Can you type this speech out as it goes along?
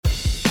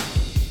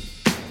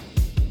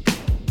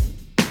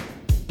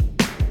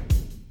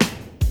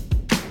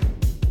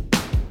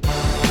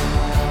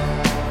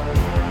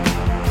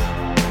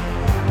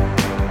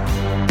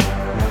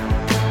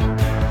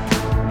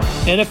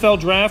NFL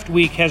Draft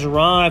Week has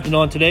arrived, and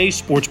on today's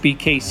Sports Beat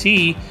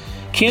KC,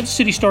 Kansas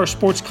City Star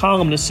sports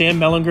columnist Sam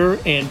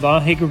Mellinger and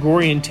Vahe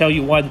Gregorian tell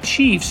you why the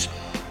Chiefs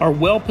are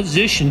well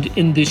positioned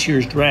in this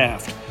year's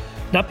draft.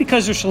 Not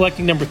because they're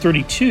selecting number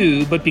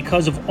 32, but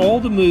because of all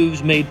the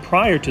moves made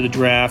prior to the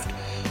draft,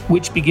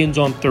 which begins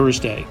on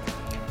Thursday.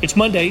 It's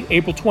Monday,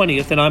 April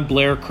 20th, and I'm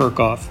Blair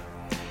Kirchhoff.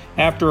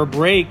 After a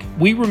break,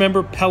 we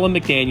remember Pellin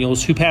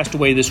McDaniels, who passed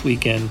away this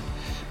weekend.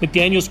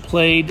 McDaniels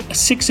played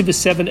 6 of his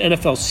 7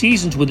 NFL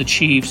seasons with the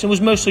Chiefs and was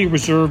mostly a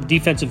reserve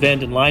defensive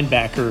end and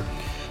linebacker.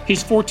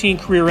 His 14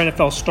 career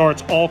NFL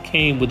starts all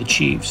came with the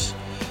Chiefs.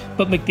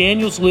 But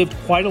McDaniels lived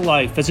quite a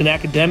life as an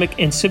academic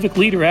and civic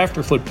leader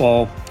after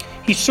football.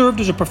 He served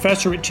as a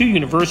professor at 2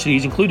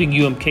 universities, including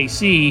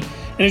UMKC,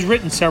 and has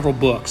written several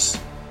books.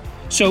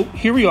 So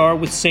here we are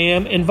with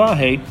Sam and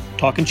Vahe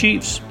talking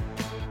Chiefs.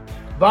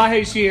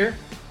 Vahe's here,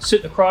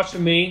 sitting across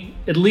from me,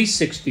 at least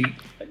 6 feet,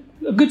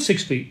 a good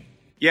 6 feet.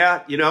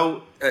 Yeah,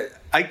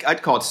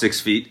 I'd call it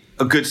 6 feet,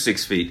 a good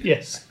 6 feet.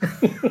 Yes.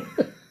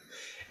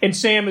 And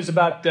Sam is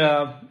about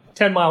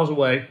 10 miles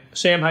away.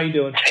 Sam, how you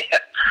doing?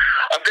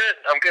 I'm good.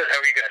 How are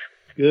you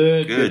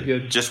guys?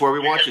 Good. Just where we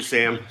want you,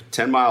 Sam.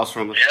 10 miles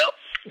from us.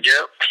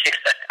 Yep,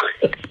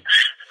 exactly.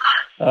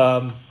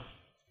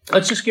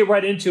 Let's just get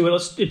right into it.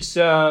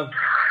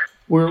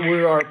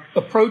 We are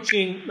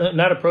approaching,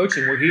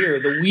 we're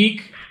here, the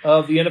week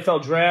of the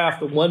NFL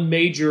draft, the one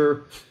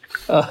major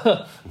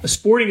a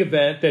sporting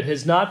event that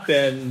has not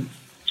been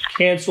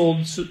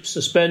canceled,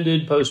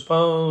 suspended,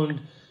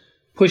 postponed,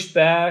 pushed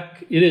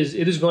back. It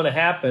is going to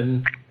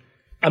happen.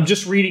 I'm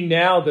just reading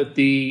now that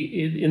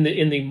in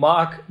the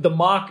mock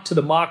to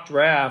the mock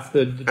draft,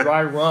 the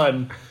dry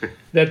run,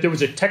 that there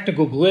was a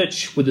technical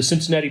glitch with the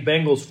Cincinnati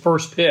Bengals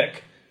first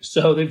pick.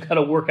 So they've got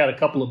to work out a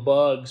couple of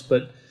bugs.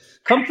 But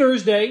come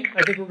Thursday,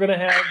 I think we're going to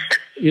have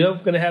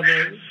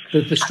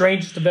the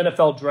strangest of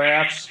NFL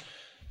drafts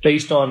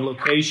based on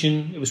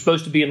location. It was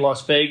supposed to be in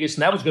Las Vegas,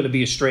 and that was going to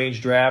be a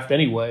strange draft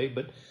anyway.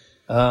 But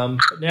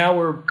now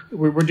we're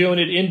doing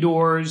it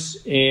indoors,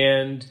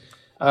 and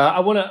I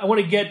want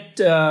to get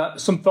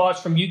some thoughts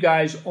from you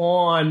guys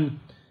on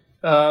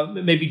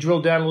maybe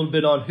drill down a little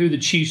bit on who the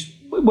Chiefs,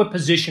 what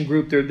position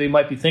group they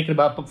might be thinking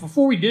about. But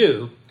before we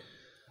do,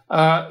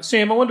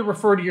 Sam, I wanted to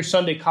refer to your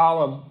Sunday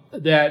column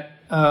that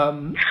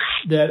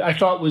I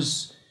thought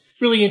was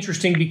really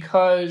interesting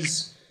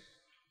because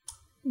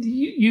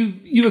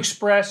you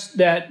expressed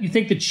that you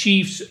think the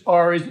Chiefs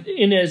are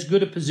in as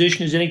good a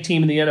position as any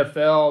team in the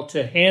NFL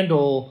to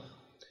handle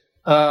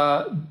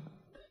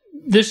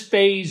this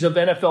phase of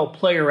NFL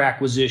player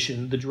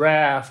acquisition, the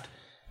draft,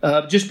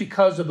 just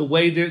because of the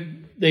way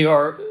they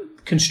are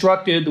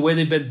constructed, the way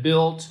they've been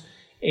built,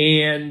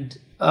 and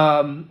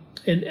I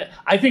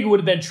think it would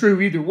have been true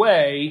either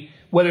way,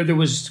 whether there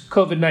was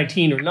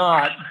COVID-19 or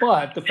not.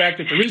 But the fact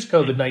that there is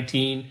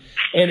COVID-19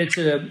 and it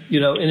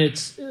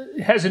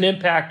has an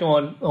impact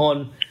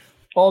on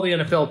all the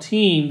NFL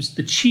teams,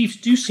 the Chiefs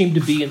do seem to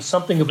be in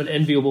something of an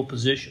enviable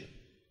position.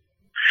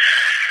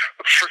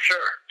 For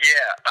sure,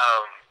 yeah,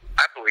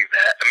 I believe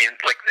that. I mean,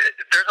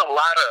 there's a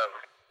lot of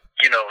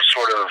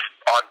sort of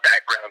on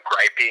background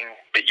griping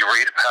that you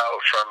read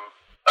about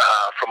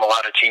from a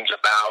lot of teams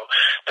about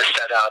the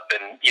setup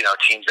and,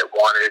 teams that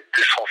wanted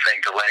this whole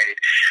thing delayed.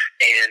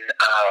 And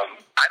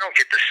I don't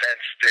get the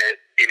sense that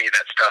any of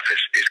that stuff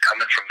is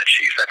coming from the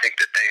Chiefs. I think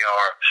that they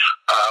are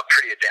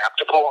pretty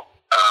adaptable.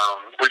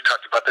 We've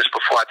talked about this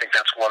before. I think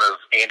that's one of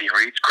Andy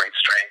Reid's great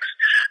strengths,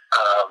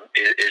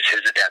 is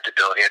his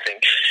adaptability. I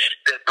think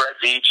that Brett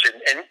Veach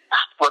and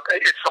look,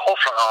 it's the whole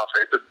front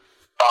office.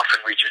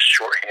 Often reaches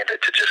shorthanded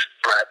to just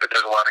Brett, but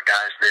there's a lot of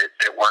guys that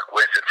work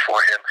with and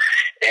for him,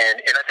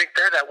 and I think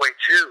they're that way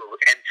too.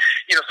 And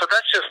so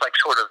that's just like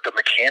sort of the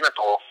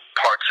mechanical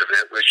parts of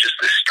it was just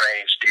this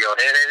strange deal.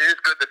 And it is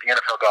good that the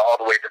NFL got all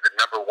the way to the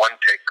number 1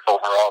 pick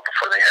overall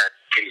before they had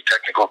any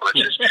technical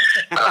glitches.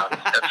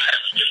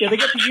 Yeah,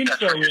 they got the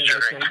intro in,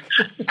 I think.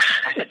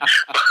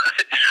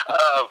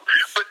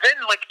 But then,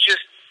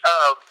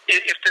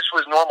 if this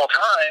was normal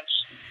times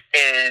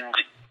and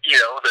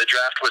the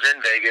draft was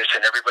in Vegas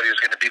and everybody was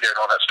going to be there and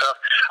all that stuff,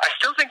 I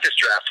still think this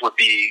draft would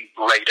be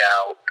laid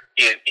out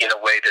in a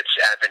way that's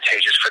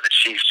advantageous for the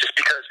Chiefs, just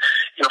because,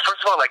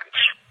 first of all,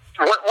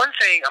 one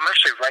thing, I'm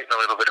actually writing a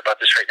little bit about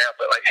this right now,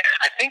 but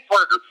I think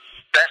one of the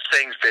best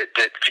things that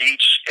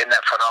Veach and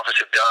that front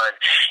office have done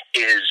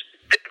is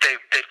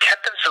they've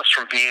kept themselves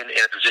from being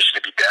in a position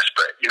to be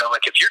desperate.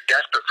 If you're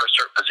desperate for a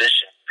certain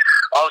position,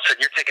 all of a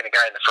sudden you're taking a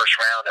guy in the first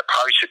round that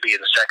probably should be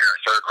in the second or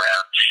third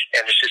round,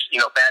 and it's just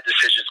bad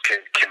decisions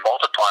can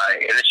multiply,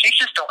 and the Chiefs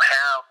just don't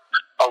have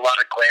a lot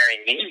of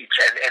glaring needs,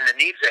 and the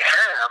needs they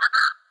have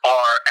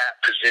are at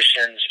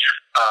positions,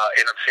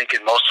 and I'm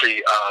thinking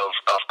mostly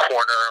of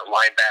corner,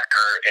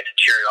 linebacker, and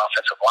interior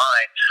offensive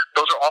line.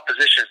 Those are all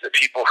positions that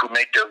people who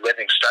make their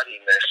living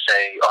studying this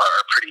say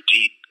are pretty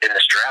deep in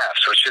this draft.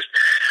 So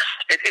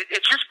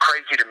it's just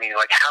crazy to me,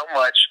 how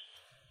much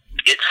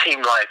it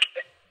seemed like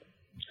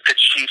the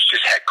Chiefs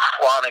just had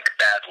chronic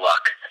bad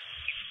luck.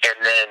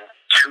 And then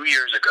 2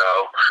 years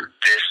ago,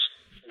 this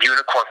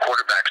unicorn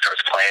quarterback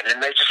starts playing,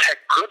 and they just had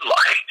good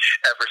luck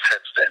ever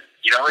since then.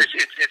 You know,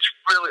 it's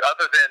really,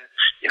 other than,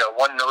 you know,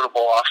 one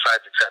notable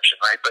offsides exception,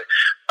 right? But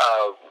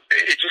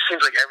it just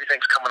seems like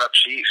everything's coming up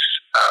Chiefs,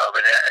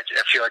 and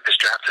I feel like this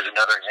draft is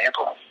another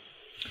example.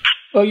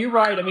 Well, you're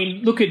right. I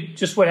mean, look at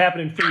just what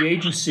happened in free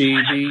agency.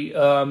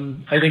 I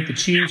think the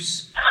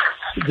Chiefs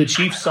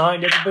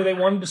signed everybody they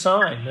wanted to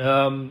sign.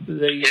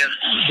 They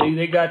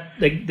got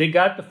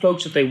the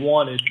folks that they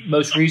wanted.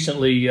 Most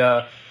recently,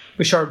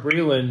 Rashard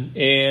Breeland,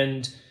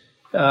 and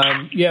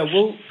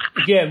we'll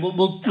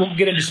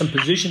get into some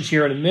positions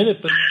here in a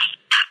minute. But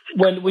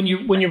when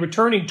you're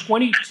returning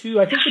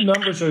 22, I think the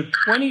numbers are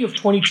 20 of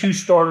 22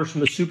 starters from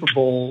the Super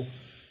Bowl.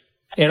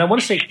 And I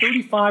want to say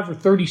 35 or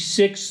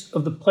 36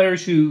 of the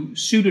players who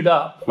suited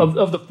up,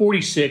 of the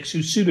 46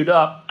 who suited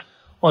up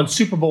on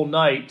Super Bowl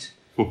night.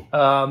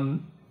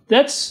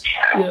 That's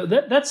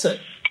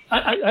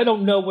I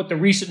don't know what the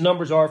recent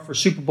numbers are for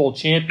Super Bowl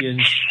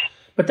champions,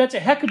 but that's a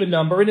heck of a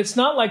number. And it's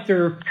not like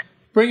they're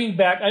bringing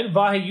back,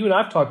 Vahe, you and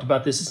I've talked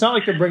about this. It's not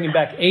like they're bringing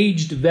back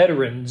aged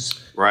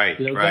veterans, right?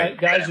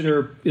 Guys that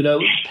are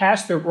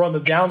past were on the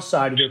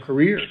downside of their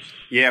careers.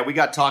 Yeah, we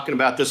got talking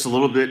about this a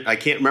little bit. I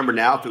can't remember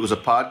now if it was a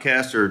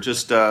podcast or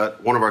just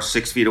one of our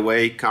 6 feet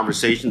away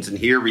conversations in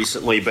here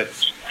recently. But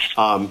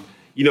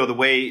the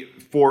way,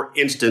 for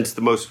instance,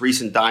 the most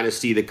recent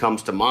dynasty that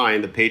comes to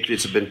mind, the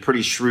Patriots have been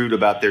pretty shrewd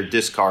about their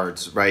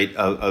discards, right?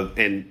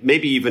 And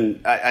maybe even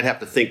I'd have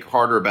to think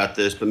harder about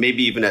this, but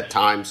maybe even at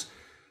times.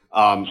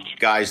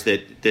 Guys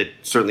that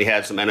certainly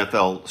had some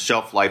NFL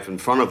shelf life in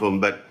front of them,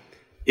 but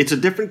it's a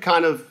different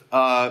kind of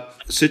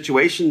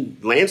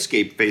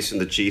landscape facing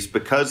the Chiefs,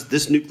 because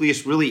this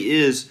nucleus really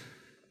is,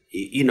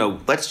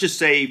 let's just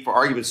say, for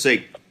argument's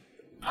sake,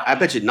 I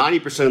bet you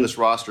 90% of this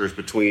roster is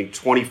between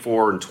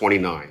 24 and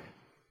 29.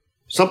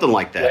 Something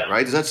like that,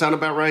 right? Does that sound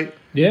about right?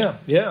 Yeah.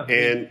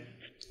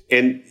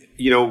 And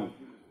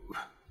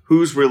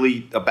who's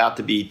really about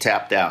to be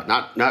tapped out?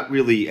 Not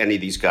really any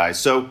of these guys.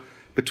 So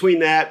between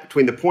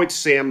the points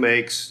Sam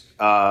makes,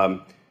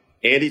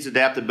 Andy's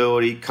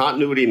adaptability,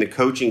 continuity in the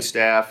coaching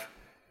staff,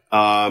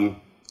 I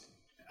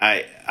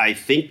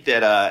think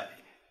that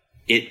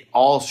it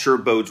all sure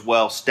bodes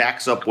well,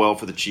 stacks up well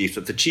for the Chiefs.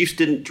 If the Chiefs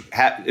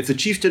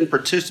didn't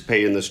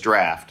participate in this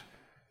draft,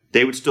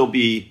 they would still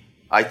be,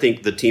 I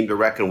think, the team to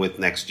reckon with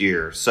next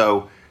year.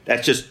 So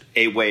that's just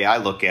a way I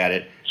look at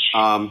it.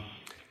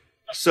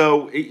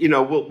 So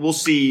we'll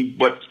see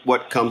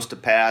what comes to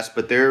pass,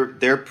 but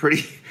they're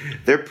pretty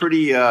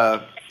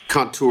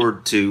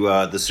contoured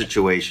to the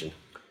situation.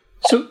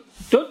 So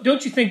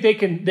don't you think they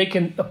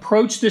can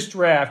approach this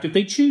draft if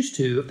they choose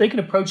to? If they can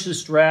approach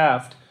this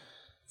draft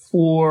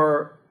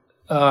for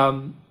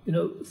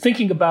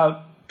thinking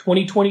about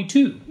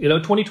 2022,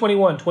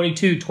 2021,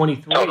 22,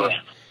 23,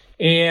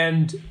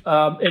 and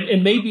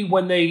maybe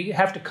when they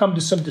have to come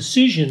to some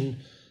decision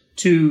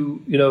to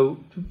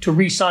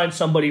re-sign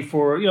somebody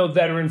for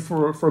veteran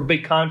for a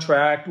big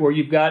contract, or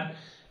you've got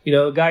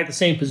a guy at the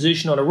same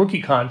position on a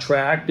rookie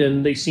contract,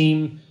 and they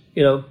seem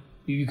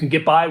you can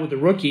get by with a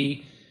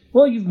rookie.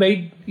 Well, you've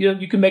made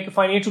you can make a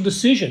financial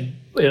decision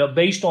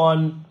based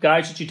on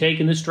guys that you take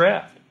in this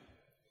draft.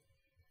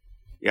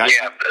 Yeah,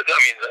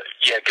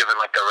 given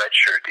like the red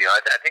shirt deal,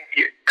 I think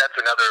that's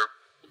another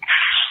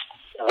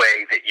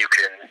way that you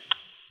can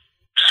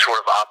sort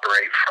of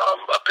operate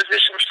from a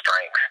position of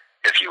strength,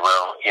 if you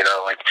will,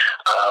 because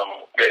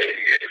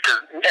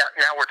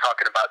now we're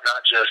talking about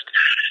not just,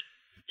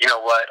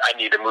 I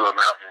need to move a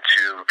mountain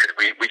because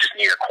we just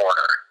need a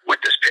corner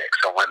with this pick.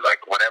 So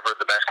whatever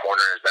the best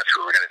corner is, that's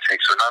who we're going to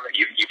take. So now that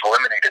you've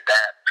eliminated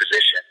that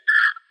position,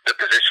 the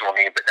positional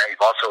need, but now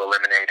you've also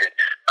eliminated,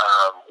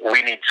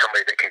 we need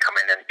somebody that can come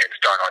in and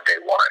start on day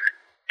one.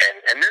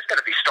 And there's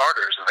going to be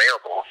starters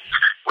available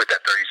with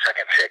that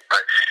 32nd pick.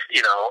 But,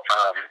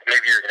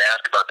 maybe you're going to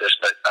ask about this,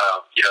 but,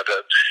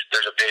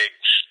 there's a big,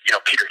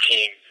 Peter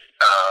King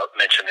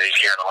mentioned that he's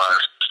hearing a lot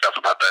of stuff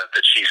about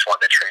the Chiefs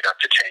wanting to trade up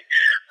to take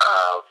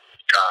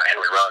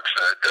Henry Ruggs,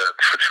 the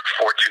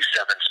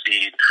 4.27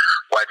 speed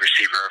wide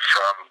receiver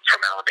from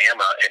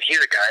Alabama. And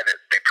he's a guy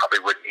that they probably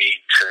wouldn't need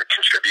to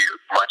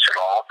contribute much at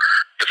all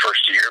the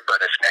first year.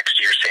 But if next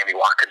year Sammy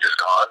Watkins is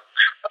gone,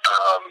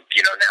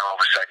 now all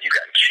of a sudden you've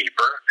gotten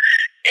cheaper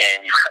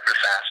and you've gotten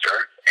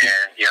faster.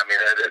 And,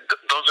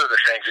 those are the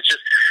things. It's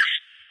just,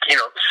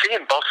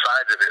 seeing both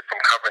sides of it from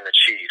covering the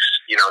Chiefs,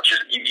 you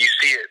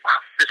see it.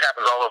 This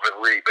happens all over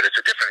the league, but it's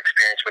a different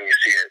experience when you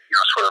see it,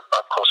 sort of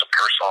up close and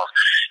personal.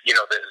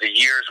 The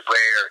years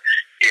where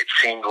it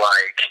seemed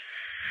like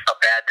a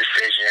bad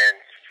decision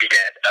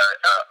begat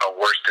a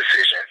worse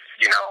decision,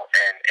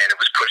 and it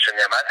was pushing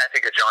them. I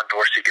think of John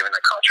Dorsey giving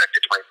that contract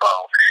to Dwayne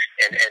Bowe,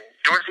 and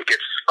Dorsey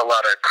gets a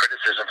lot of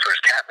criticism for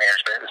his cap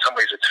management. In some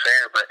ways, it's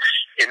fair, but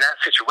in that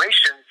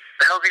situation,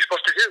 the hell is he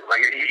supposed to do?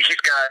 Like,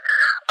 he's got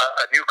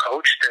a new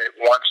coach that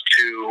wants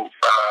to,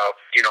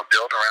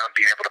 build around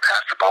being able to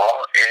pass the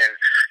ball. And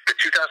the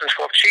 2012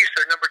 Chiefs,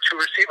 their number 2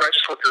 receiver, I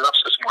just looked it up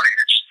this morning.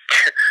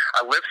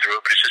 I lived through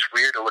it, but it's just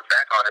weird to look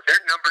back on it. Their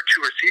number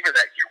 2 receiver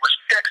that year was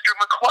Dexter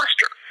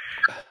McCluster.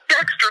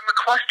 Dexter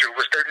McCluster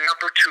was their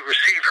number 2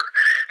 receiver.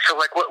 So,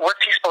 like,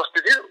 what's he supposed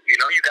to do? You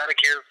know, you got to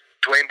give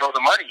Dwayne Bowe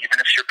the money, even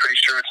if you're pretty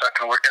sure it's not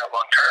going to work out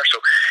long term. So,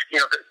 you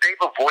know,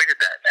 they've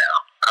avoided that now.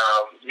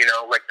 You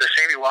know, like the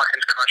Sammy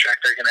Watkins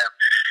contract, they're going to have,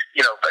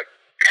 you know, like,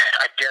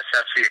 I guess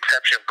that's the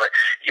exception, but,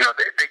 you know,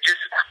 they're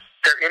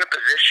in a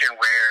position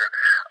where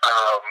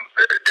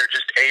they're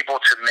just able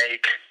to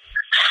make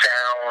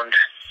sound,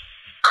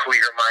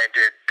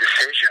 clear-minded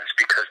decisions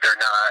because they're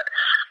not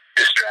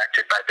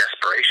distracted by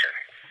desperation.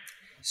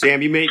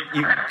 Sam, you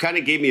kind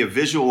of gave me a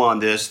visual on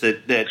this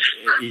that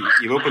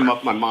you opened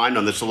up my mind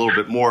on this a little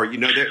bit more. You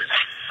know,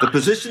 the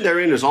position they're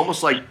in is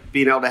almost like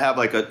being able to have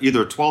like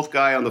either a 12th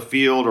guy on the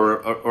field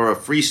or a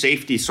free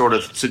safety sort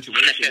of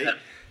situation.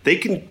 They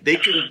could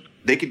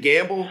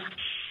gamble.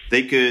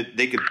 They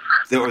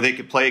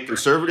could play it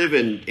conservative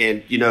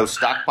and you know,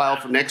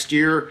 stockpile for next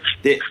year.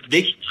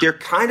 They're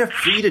kind of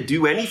free to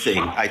do anything,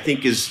 I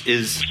think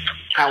is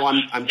how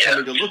I'm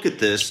coming to look at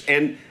this.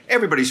 And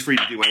everybody's free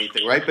to do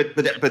anything, right?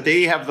 But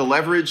they have the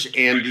leverage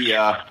and the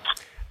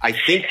I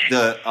think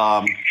the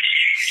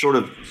sort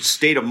of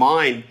state of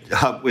mind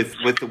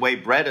with the way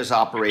Brett has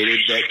operated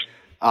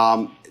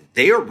that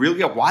they are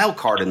really a wild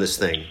card in this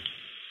thing.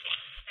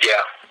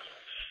 Yeah.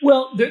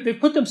 Well, they've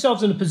put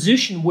themselves in a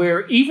position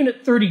where even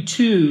at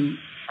 32,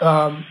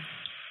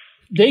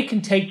 they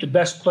can take the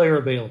best player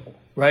available,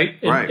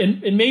 right?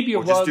 And maybe a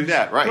Ruggs. Just do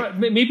that, right?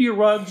 Maybe a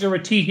Ruggs or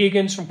a T.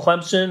 Higgins from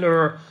Clemson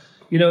or,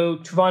 you know,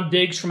 Trevon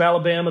Diggs from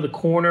Alabama, the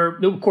corner.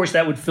 Of course,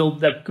 that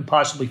could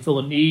possibly fill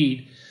a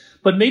need.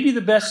 But maybe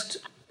the best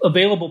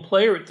available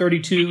player at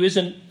 32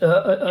 isn't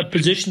a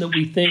position that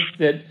we think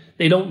that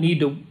they don't need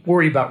to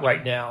worry about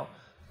right now.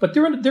 But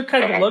they're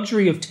kind of the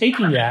luxury of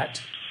taking that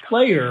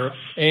player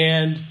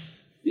and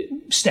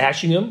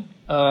stashing him,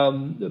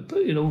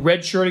 you know,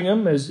 redshirting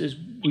him as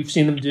we've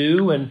seen them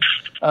do, and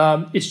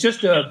it's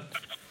just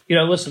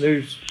listen.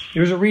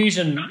 There's a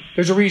reason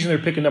they're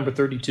picking number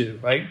 32,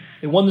 right?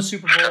 They won the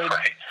Super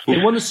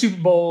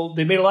Bowl.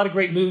 They made a lot of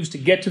great moves to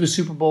get to the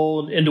Super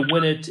Bowl and to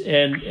win it,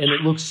 and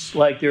it looks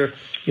like they're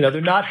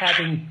not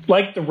having,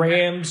 like the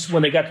Rams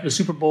when they got to the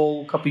Super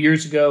Bowl a couple of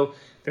years ago.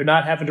 They're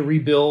not having to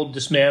rebuild,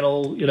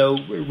 dismantle,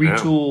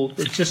 retool.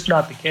 It's just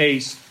not the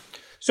case.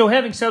 So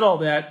having said all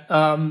that,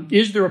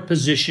 is there a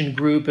position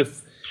group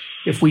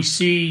if we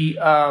see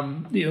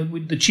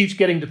the Chiefs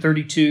getting to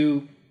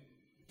 32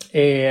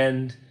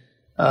 and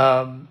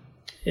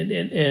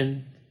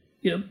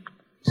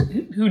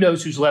who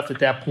knows who's left at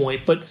that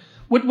point? But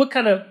what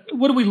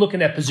are we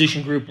looking at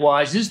position group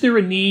wise? Is there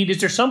a need?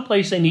 Is there some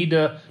place they need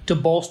to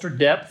bolster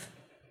depth?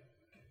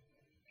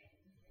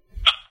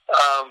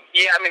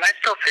 Yeah, I mean, I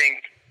still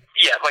think,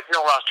 like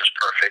no roster's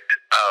perfect.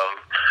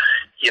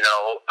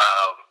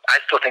 I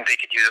still think they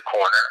could use a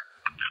corner.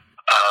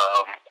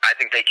 I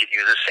think they could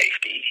use a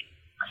safety.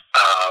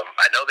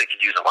 I know they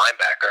could use a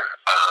linebacker,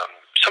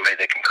 somebody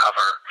they can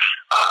cover.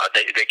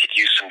 They could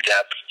use some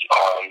depth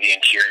on the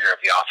interior of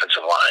the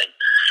offensive line.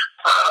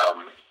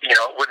 It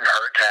wouldn't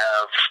hurt to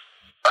have,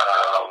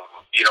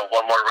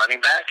 one more running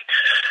back,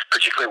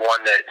 particularly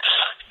one that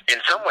in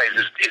some ways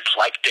is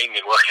like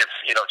Damian Williams,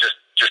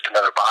 just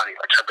another body,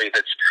 like somebody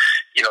that's,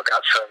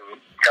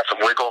 got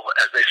some wiggle,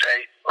 as they say,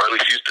 or at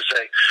least used to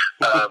say,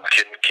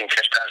 can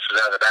catch passes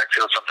out of the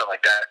backfield, something like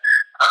that.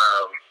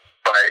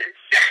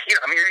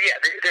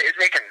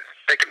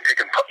 They can pick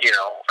and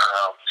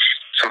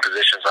some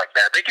positions like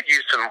that. They could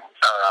use some,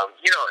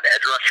 an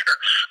edge rusher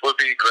would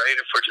be great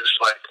if we're just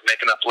like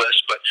making up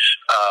lists, but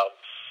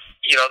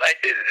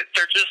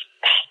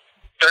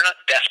they're not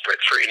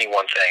desperate for any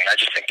one thing. I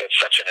just think that's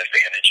such an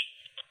advantage.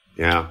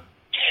 Yeah.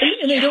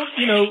 And they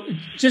don't,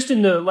 just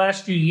in the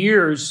last few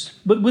years,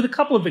 but with a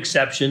couple of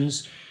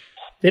exceptions,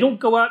 they don't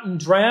go out and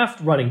draft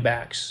running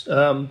backs.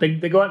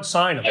 They go out and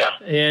sign them. Yeah.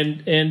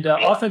 And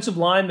offensive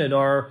linemen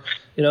are,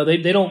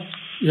 they don't,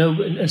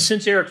 and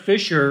since Eric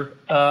Fisher,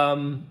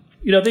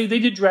 they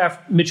did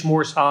draft Mitch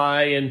Morse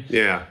high, and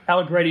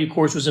Allegretti, of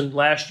course, was in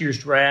last year's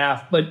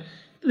draft, but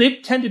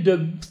they've tended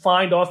to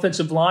find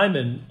offensive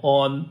linemen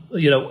on,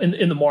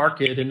 in the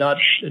market and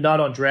not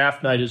on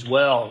draft night as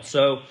well.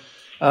 So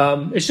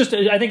it's just,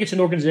 I think it's an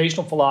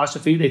organizational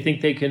philosophy. They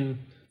think they can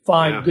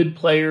find good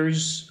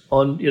players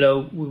on,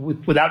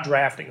 without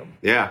drafting them.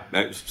 Yeah,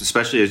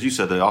 especially as you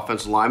said, the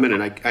offensive linemen,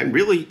 and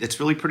it's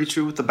really pretty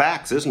true with the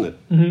backs, isn't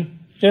it? Mm-hmm.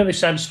 Yeah, they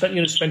signed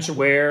Spencer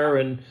Ware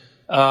and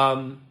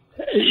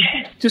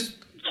just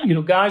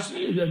guys.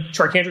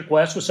 Charkandrick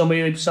West was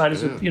somebody they signed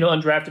as a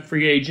undrafted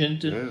free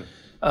agent. And,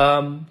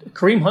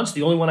 Kareem Hunt's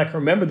the only one I can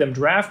remember them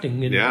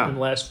drafting in the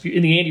last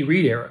in the Andy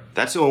Reid era.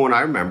 That's the only one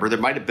I remember. There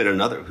might have been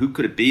another. Who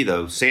could it be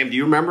though? Sam, do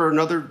you remember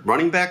another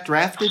running back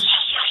drafted?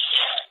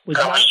 Was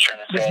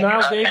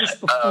Niles Davis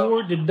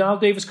before? Did Niles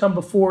Davis come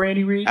before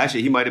Andy Reid?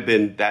 Actually, he might have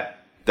been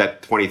that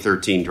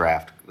 2013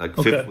 draft. Niles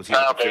Davis was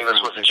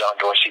a John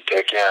Dorsey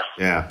pick.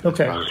 Yeah.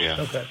 Okay.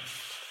 Okay.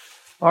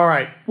 All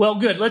right. Well,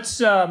 good. Let's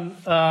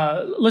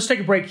take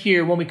a break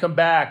here. When we come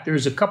back,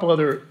 there's a couple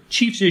other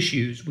Chiefs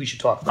issues we should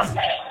talk about.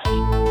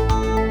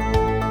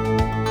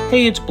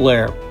 Hey, it's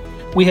Blair.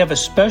 we have a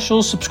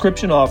special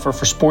subscription offer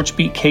for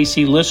SportsBeat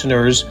KC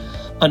listeners,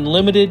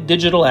 unlimited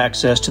digital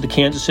access to the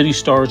Kansas City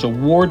Star's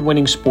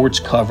award-winning sports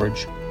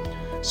coverage.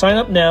 Sign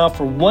up now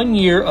for 1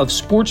 year of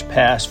Sports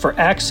Pass for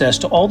access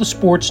to all the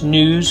sports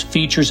news,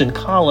 features, and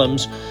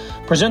columns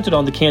presented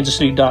on the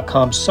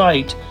kansascity.com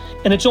site,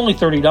 and it's only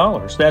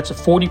 $30. That's a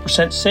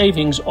 40%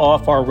 savings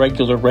off our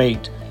regular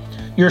rate.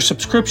 Your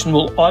subscription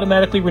will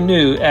automatically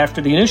renew after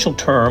the initial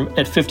term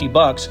at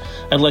 $50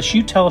 unless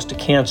you tell us to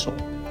cancel.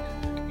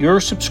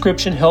 Your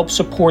subscription helps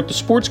support the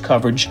sports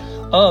coverage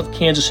of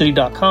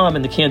kansascity.com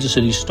and the Kansas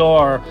City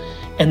Star,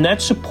 and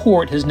that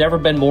support has never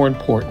been more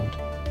important.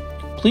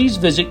 Please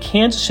visit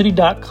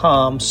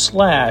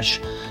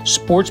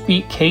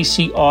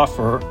kansascity.com/SportsBeatKC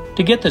offer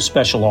to get this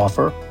special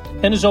offer.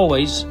 And as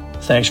always,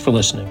 thanks for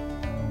listening.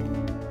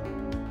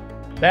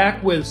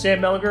 Back with Sam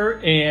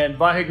Mellinger and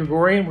Vahe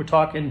Gregorian. We're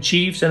talking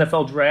Chiefs,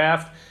 NFL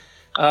Draft.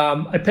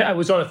 I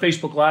was on a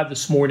Facebook Live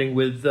this morning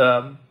with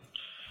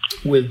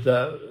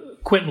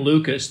Quentin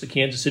Lucas, the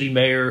Kansas City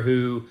mayor,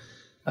 who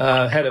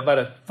had about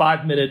a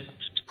 5-minute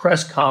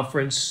press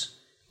conference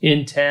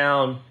in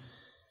town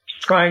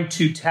trying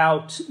to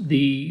tout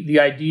the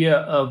idea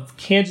of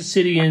Kansas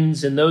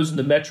Cityans and those in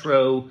the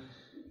metro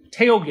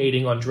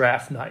tailgating on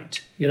draft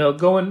night. You know,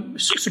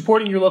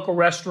 supporting your local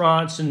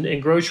restaurants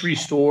and grocery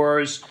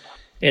stores,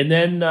 and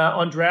then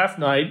on draft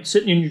night,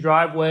 sitting in your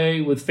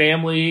driveway with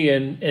family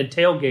and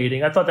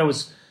tailgating. I thought that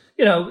was,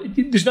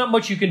 there's not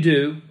much you can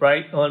do,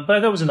 right? But I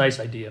thought it was a nice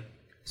idea.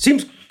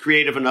 Seems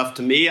creative enough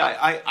to me.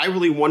 I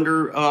really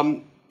wonder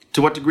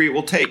to what degree it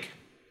will take.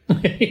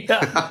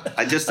 Yeah.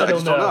 I just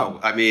don't know.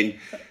 I mean,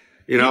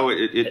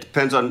 it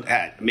depends on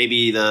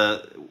maybe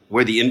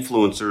where the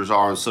influencers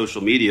are on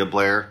social media,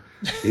 Blair.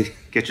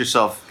 Get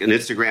yourself an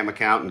Instagram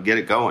account and get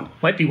it going.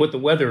 Might be what the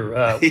weather,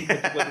 where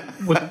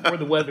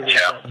the weather is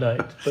that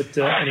night. But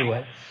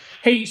anyway,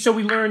 hey, so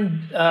we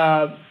learned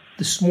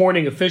this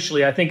morning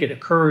officially, I think it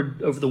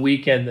occurred over the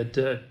weekend, that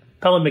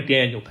Pelham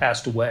McDaniel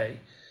passed away.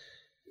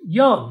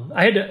 Young.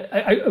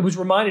 I was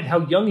reminded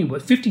how young he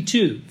was.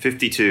 52.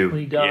 52. When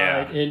he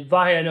died. Yeah. And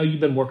Vahe, I know you've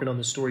been working on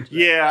this story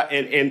today. Yeah,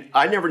 and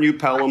I never knew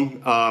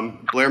Pelham.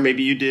 Blair,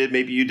 maybe you did.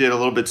 Maybe you did a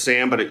little bit,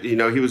 Sam. But, he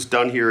was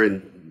done here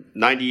in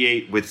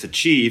 98 with the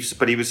Chiefs.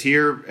 But he was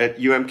here at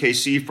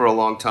UMKC for a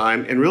long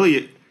time. And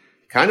really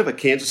kind of a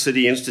Kansas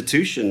City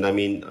institution. I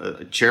mean,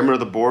 chairman of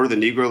the board of the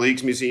Negro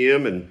Leagues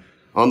Museum and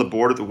on the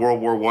board of the World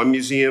War I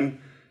Museum.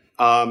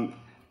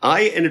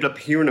 I ended up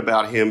hearing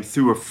about him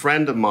through a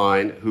friend of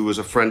mine who was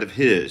a friend of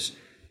his.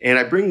 And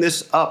I bring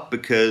this up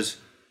because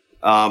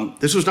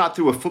this was not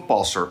through a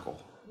football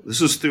circle.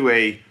 This was through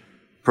a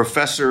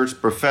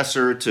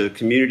professor to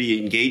community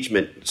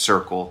engagement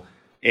circle.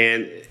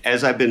 And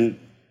as I've been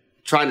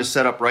trying to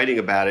set up writing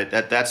about it,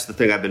 that's the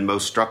thing I've been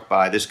most struck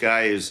by. This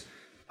guy is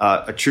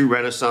a true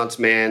Renaissance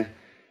man,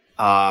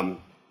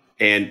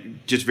 and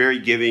just very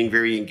giving,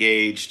 very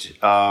engaged.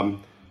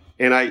 And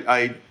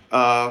I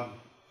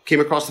came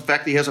across the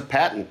fact that he has a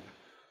patent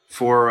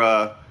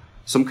for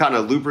some kind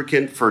of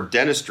lubricant for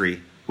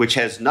dentistry, which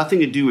has nothing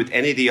to do with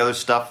any of the other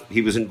stuff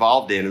he was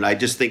involved in. And I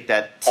just think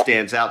that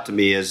stands out to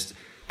me as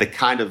the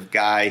kind of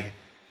guy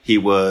he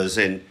was,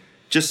 and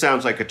just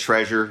sounds like a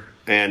treasure.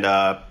 And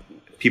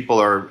people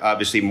are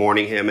obviously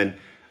mourning him. And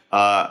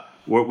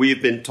what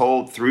we've been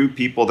told through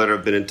people that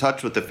have been in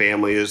touch with the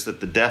family is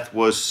that the death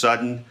was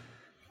sudden.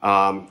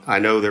 I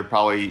know they're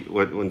probably,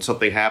 when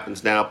something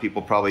happens now,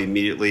 people probably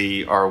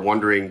immediately are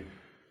wondering.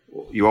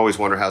 You always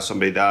wonder how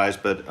somebody dies,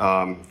 but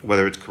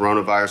whether it's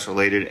coronavirus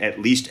related, at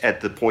least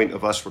at the point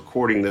of us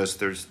recording this,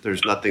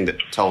 there's nothing that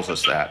tells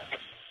us that.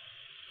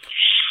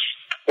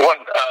 One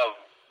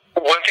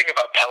thing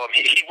about Pelham,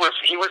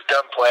 he was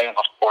done playing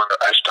before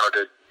I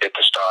started at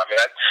the Star. I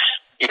mean, I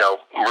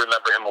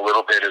remember him a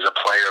little bit as a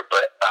player,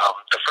 but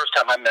the first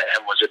time I met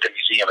him was at the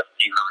museum, at the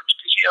Negro Leagues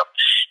Museum,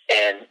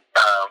 and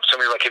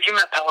somebody was like, "Have you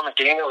met Pelham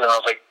McDaniel?" And I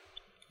was like,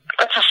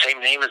 "That's the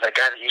same name as that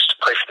guy that used to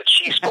play for the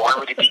Chiefs, but why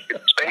would he be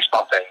in this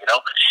baseball thing,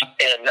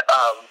 And,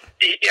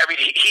 he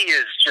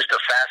is just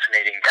a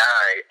fascinating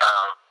guy.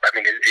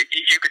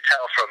 You could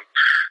tell from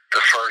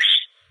the first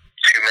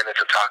 2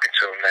 minutes of talking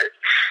to him that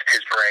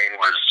his brain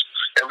was,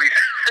 at least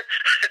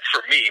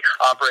for me,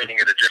 operating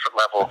at a different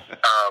level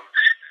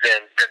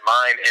than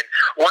mine. And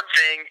one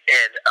thing,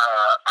 and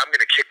I'm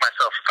going to kick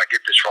myself if I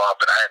get this wrong,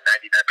 but I am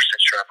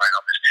 99% sure I'm right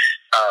on this.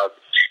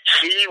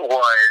 He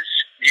was...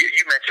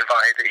 You mentioned,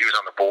 Vahe, that he was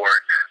on the board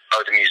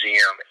of the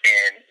museum,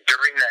 and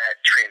during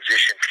that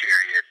transition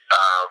period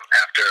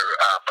after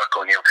Buck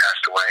O'Neil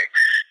passed away,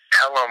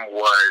 Pelham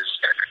was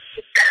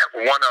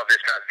one of, if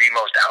not the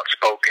most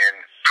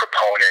outspoken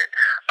proponent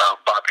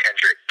of Bob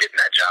Kendrick getting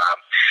that job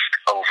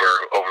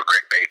over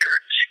Greg Baker.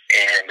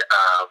 And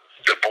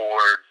the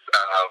board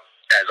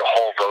as a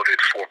whole voted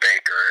for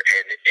Baker,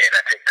 and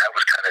I think that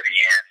was kind of the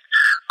end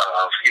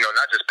of,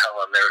 not just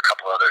Pelham, there were a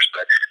couple others,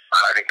 but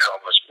I think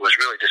Pelham was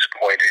really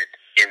disappointed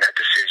in that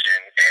decision,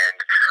 and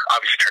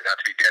obviously turned out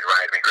to be dead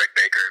right. I mean, Greg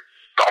Baker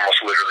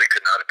almost literally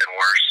could not have been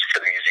worse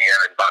for the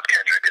museum, and Bob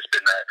Kendrick has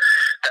been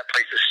that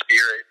place's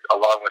spirit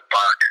along with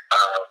Buck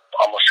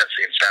almost since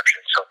the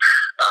inception. So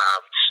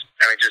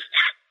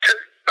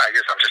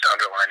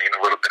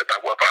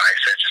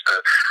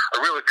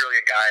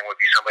Ryan would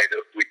be somebody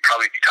that we'd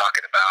probably be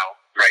talking about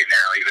right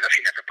now, even if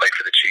he never played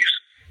for the Chiefs.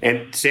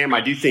 And Sam,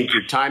 I do think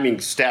your timing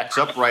stacks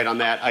up right on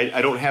that.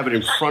 I don't have it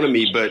in front of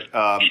me, but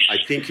I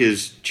think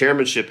his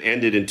chairmanship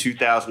ended in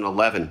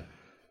 2011.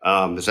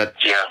 Does that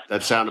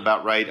sound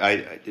about right?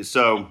 That was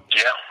that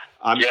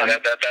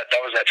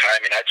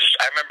timing. I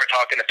remember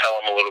talking to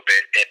Pelham a little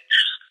bit, and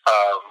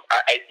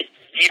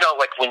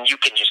like when you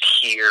can just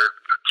hear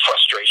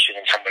frustration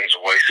in somebody's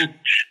voice.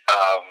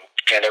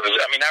 And it was,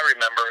 I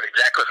remember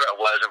exactly where I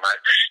was in my,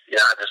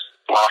 this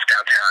loft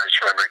downtown. I just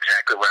remember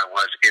exactly where I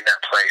was in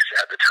that place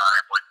at the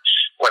time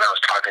when I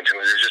was talking to him.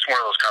 It was just one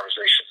of those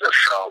conversations that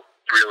felt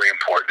really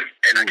important.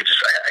 And I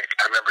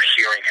remember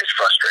hearing his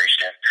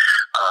frustration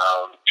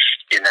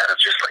in that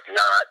of just like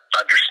not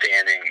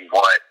understanding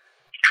what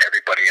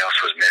everybody else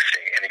was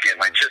missing. And again,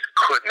 I just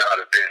could not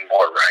have been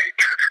more right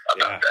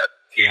about that.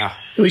 Yeah.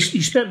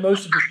 He spent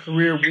most of his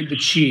career with the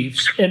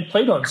Chiefs and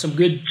played on some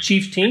good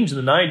Chiefs teams in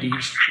the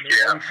 90s.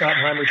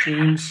 Schottenheimer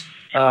teams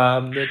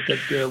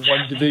that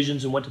won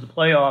divisions and went to the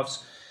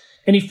playoffs.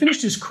 And he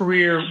finished his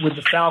career with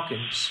the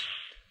Falcons.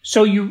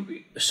 So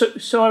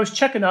I was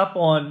checking up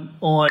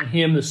on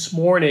him this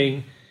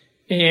morning,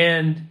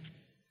 and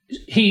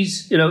he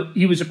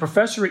was a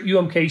professor at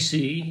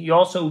UMKC. He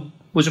also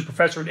was a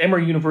professor at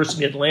Emory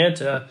University in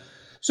Atlanta.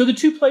 So the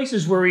two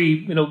places where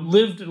he,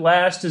 lived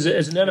last as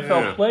an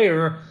NFL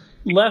player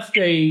left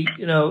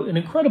an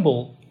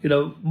incredible,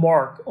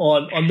 mark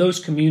on those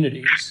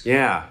communities.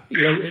 Yeah.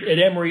 At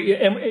Emory,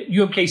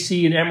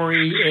 UMKC and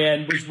Emory,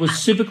 and was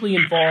civically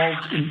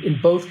involved in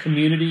both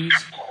communities.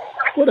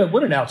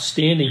 What an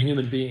outstanding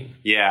human being.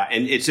 Yeah,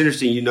 and it's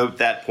interesting you note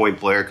that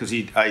point, Blair, because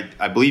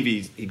I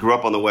believe he grew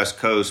up on the West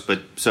Coast,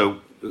 but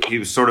so he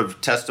was sort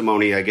of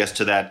testimony, I guess,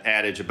 to that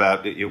adage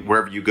about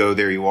wherever you go,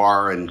 there you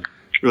are, and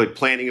really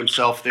planting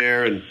himself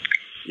there. And,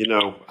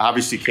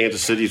 obviously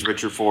Kansas City's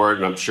richer for it,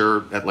 and I'm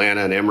sure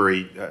Atlanta and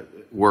Emory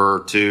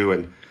were too.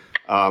 And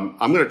I'm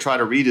going to try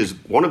to read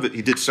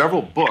he did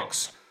several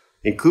books,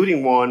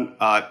 including one,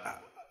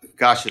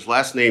 his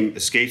last name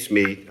escapes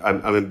me.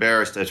 I'm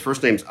embarrassed. His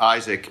first name's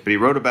Isaac, but he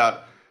wrote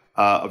about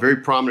a very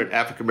prominent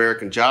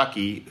African-American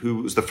jockey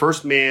who was the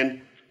first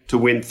man to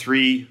win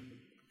 3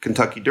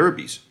 Kentucky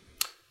Derbies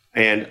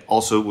and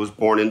also was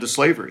born into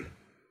slavery.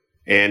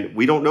 And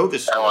we don't know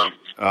this story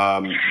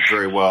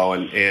very well.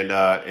 And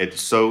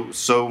it's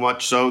so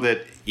much so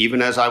that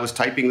even as I was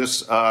typing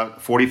this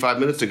 45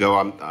 minutes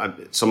ago,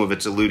 some of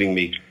it's eluding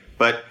me.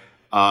 But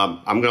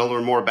I'm going to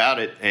learn more about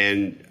it.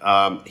 And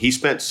he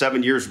spent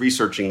 7 years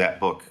researching that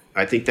book.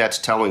 I think that's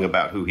telling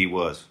about who he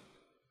was.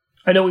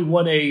 I know he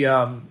won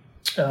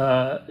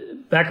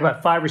back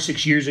about 5 or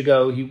 6 years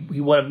ago,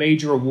 he won a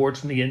major award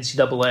from the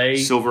NCAA.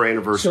 Silver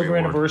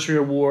Anniversary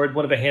Award,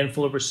 one of a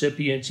handful of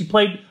recipients. He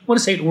played, I want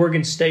to say, at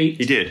Oregon State.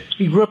 He did.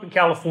 He grew up in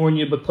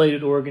California, but played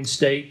at Oregon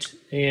State.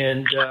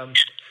 And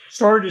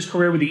started his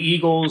career with the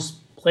Eagles,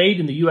 played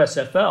in the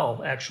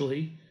USFL,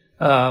 actually,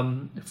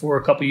 for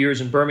a couple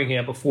years in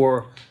Birmingham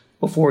before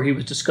he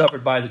was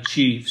discovered by the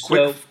Chiefs.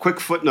 Quick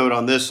footnote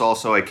on this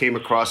also. I came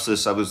across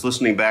this. I was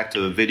listening back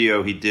to a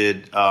video he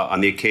did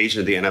on the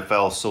occasion of the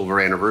NFL Silver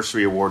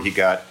Anniversary Award he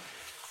got.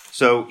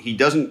 So he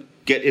doesn't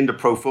get into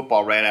pro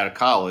football right out of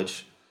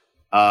college.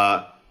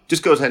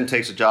 Just goes ahead and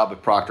takes a job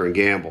at Procter &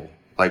 Gamble,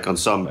 like on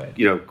some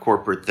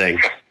corporate thing.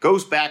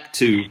 Goes back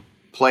to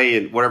play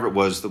in whatever it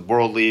was, the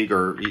World League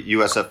or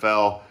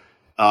USFL,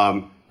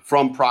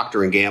 from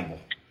Procter & Gamble.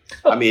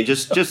 I mean,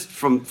 just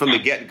from the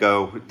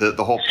get-go,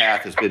 the whole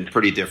path has been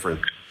pretty different.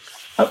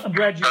 I'm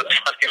glad you... That's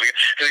funny.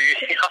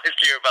 You always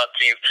hear about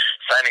teams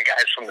signing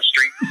guys from the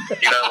street.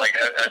 Like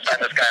sign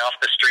this guy off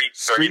the street,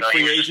 or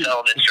he was just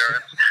selling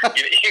insurance. You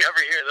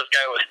ever hear this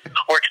guy was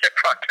working at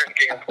Procter &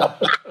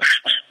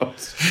 Gamble?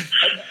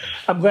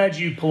 I'm glad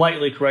you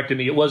politely corrected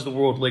me. It was the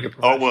World League of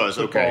Professional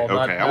Football.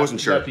 Okay. I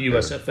wasn't sure. Not the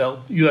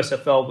USFL.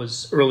 USFL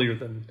was earlier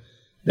than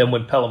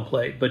when Pelham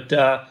played, but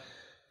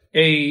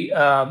a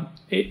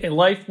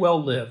life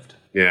well lived.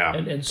 Yeah,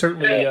 and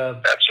certainly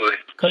absolutely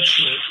cut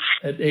short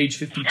at age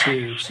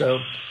 52. So,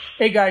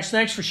 hey guys,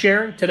 thanks for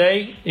sharing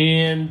today,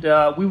 and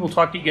we will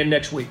talk to you again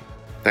next week.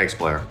 Thanks,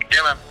 Blair.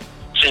 Yeah, man.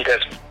 See you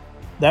guys.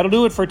 That'll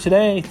do it for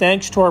today.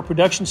 Thanks to our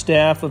production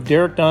staff of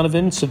Derek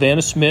Donovan,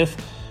 Savannah Smith,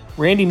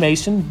 Randy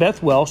Mason,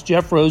 Beth Welsh,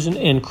 Jeff Rosen,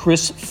 and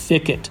Chris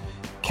Fickett.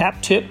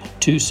 Cap tip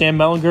to Sam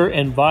Mellinger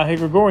and Vahe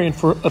Gregorian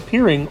for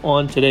appearing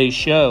on today's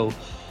show.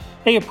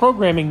 Hey, a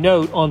programming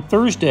note, on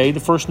Thursday, the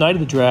first night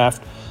of the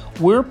draft,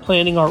 we're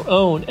planning our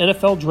own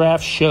NFL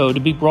Draft show to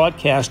be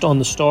broadcast on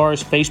the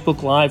Stars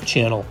Facebook Live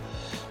channel.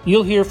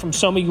 You'll hear from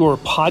some of your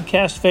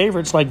podcast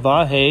favorites like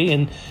Vahe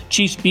and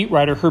Chiefs beat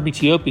writer Herbie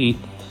Teope,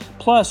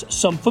 plus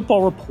some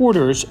football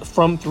reporters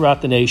from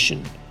throughout the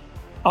nation.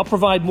 I'll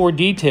provide more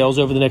details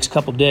over the next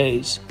couple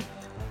days.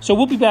 So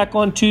we'll be back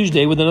on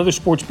Tuesday with another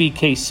Sports Beat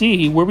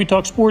KC, where we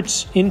talk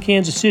sports in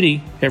Kansas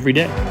City every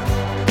day.